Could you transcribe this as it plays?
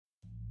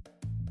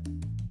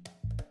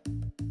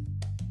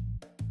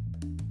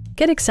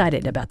Get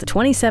excited about the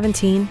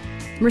 2017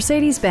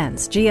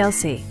 Mercedes-Benz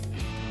GLC.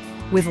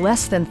 With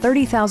less than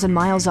 30,000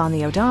 miles on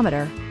the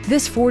odometer,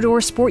 this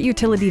four-door sport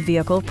utility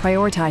vehicle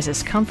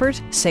prioritizes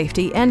comfort,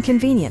 safety, and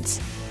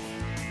convenience.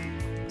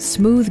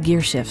 Smooth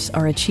gear shifts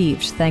are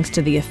achieved thanks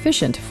to the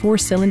efficient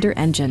four-cylinder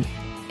engine.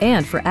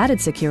 And for added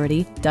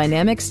security,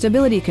 dynamic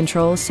stability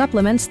control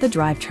supplements the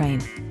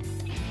drivetrain.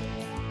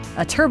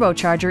 A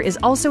turbocharger is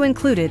also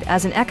included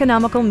as an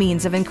economical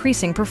means of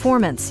increasing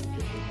performance.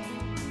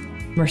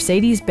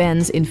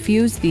 Mercedes-Benz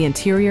infused the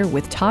interior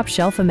with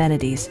top-shelf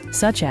amenities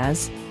such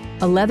as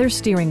a leather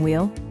steering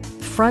wheel,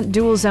 front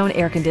dual-zone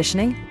air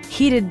conditioning,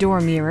 heated door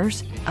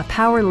mirrors, a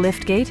power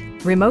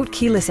liftgate, remote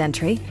keyless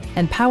entry,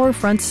 and power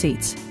front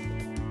seats.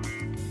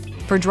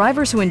 For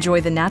drivers who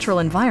enjoy the natural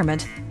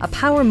environment, a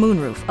power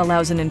moonroof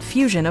allows an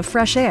infusion of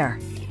fresh air.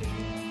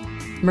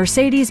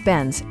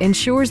 Mercedes-Benz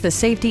ensures the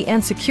safety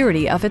and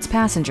security of its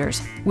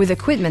passengers with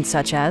equipment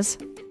such as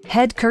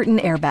head curtain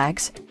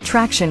airbags,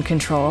 traction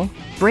control,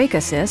 brake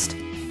assist,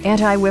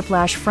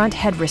 anti-whiplash front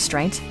head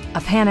restraint, a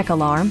panic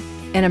alarm,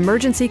 an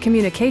emergency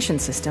communication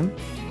system,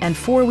 and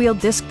four-wheel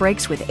disc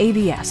brakes with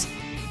ABS.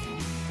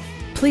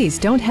 Please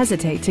don't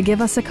hesitate to give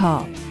us a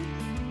call.